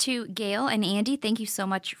need. To Gail and Andy, thank you so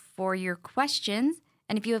much for your questions.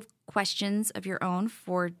 And if you have questions of your own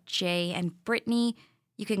for Jay and Brittany,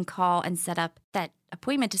 you can call and set up that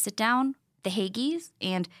appointment to sit down, the Hagies,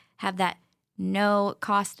 and have that no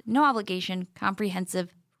cost, no obligation,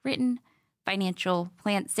 comprehensive written financial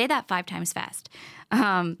plan. Say that 5 times fast.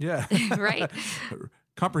 Yeah. Right?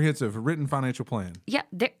 Comprehensive written financial plan. Yeah.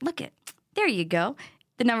 There you go.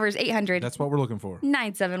 The number is 800. That's what we're looking for.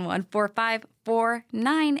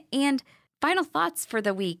 971-4549. And final thoughts for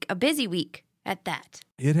the week, a busy week at that.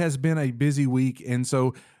 It has been a busy week. And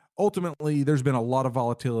so ultimately, there's been a lot of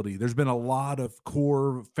volatility. There's been a lot of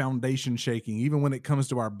core foundation shaking, even when it comes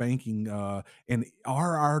to our banking. And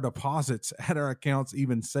are our deposits at our accounts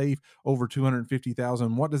even safe over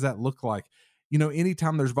 250,000? What does that look like?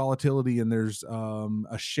 Anytime there's volatility and there's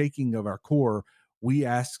a shaking of our core, we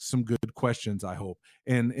ask some good questions, I hope.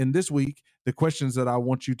 And this week, the questions that I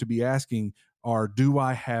want you to be asking are, do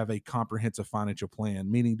I have a comprehensive financial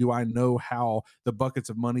plan? Meaning, do I know how the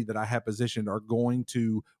buckets of money that I have positioned are going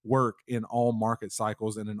to work in all market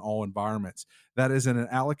cycles and in all environments? That is an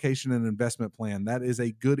allocation and investment plan. That is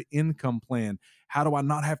a good income plan. How do I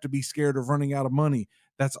not have to be scared of running out of money?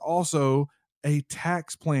 That's also a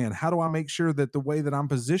tax plan. How do I make sure that the way that I'm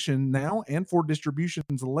positioned now and for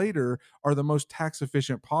distributions later are the most tax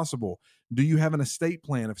efficient possible? Do you have an estate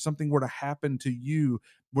plan? If something were to happen to you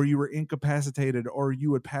where you were incapacitated or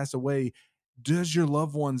you would pass away, does your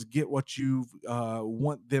loved ones get what you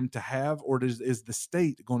want them to have, or is the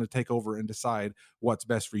state going to take over and decide what's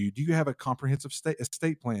best for you? Do you have a comprehensive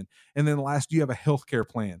estate plan? And then last, do you have a healthcare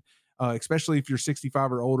plan? Especially if you're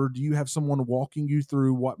 65 or older, do you have someone walking you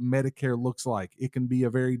through what Medicare looks like? It can be a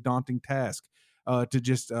very daunting task to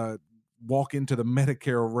just walk into the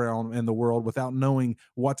Medicare realm and the world without knowing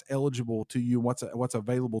what's eligible to you, what's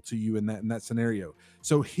available to you in that scenario.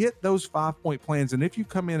 So hit those 5-point plans, and if you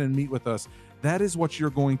come in and meet with us, that is what you're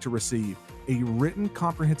going to receive: a written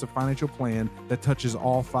comprehensive financial plan that touches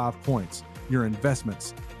all 5 points: your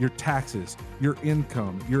investments, your taxes, your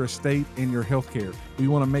income, your estate, and your healthcare. We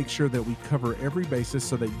want to make sure that we cover every basis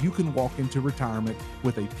so that you can walk into retirement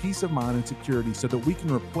with a peace of mind and security, so that we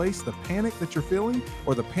can replace the panic that you're feeling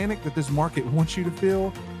or the panic that this market wants you to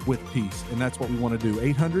feel with peace. And that's what we want to do.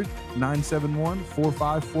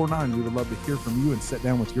 800-971-4549. We would love to hear from you and sit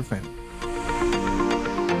down with your family.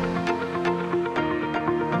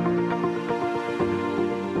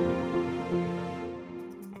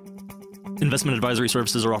 Investment advisory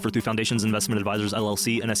services are offered through Foundations Investment Advisors,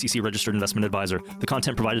 LLC, an SEC-registered investment advisor. The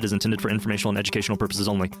content provided is intended for informational and educational purposes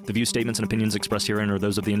only. The views, statements, and opinions expressed herein are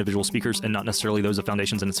those of the individual speakers and not necessarily those of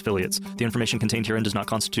Foundations and its affiliates. The information contained herein does not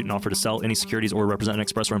constitute an offer to sell any securities or represent an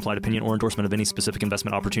express or implied opinion or endorsement of any specific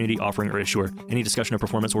investment opportunity, offering, or issuer. Any discussion of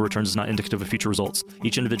performance or returns is not indicative of future results.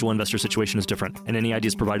 Each individual investor situation is different, and any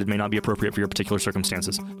ideas provided may not be appropriate for your particular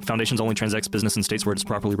circumstances. Foundations only transacts business in states where it is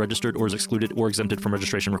properly registered or is excluded or exempted from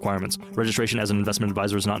registration requirements. Registration as an investment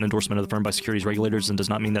advisor is not an endorsement of the firm by securities regulators and does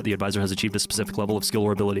not mean that the advisor has achieved a specific level of skill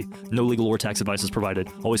or ability. No legal or tax advice is provided.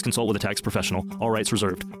 Always consult with a tax professional. All rights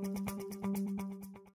reserved.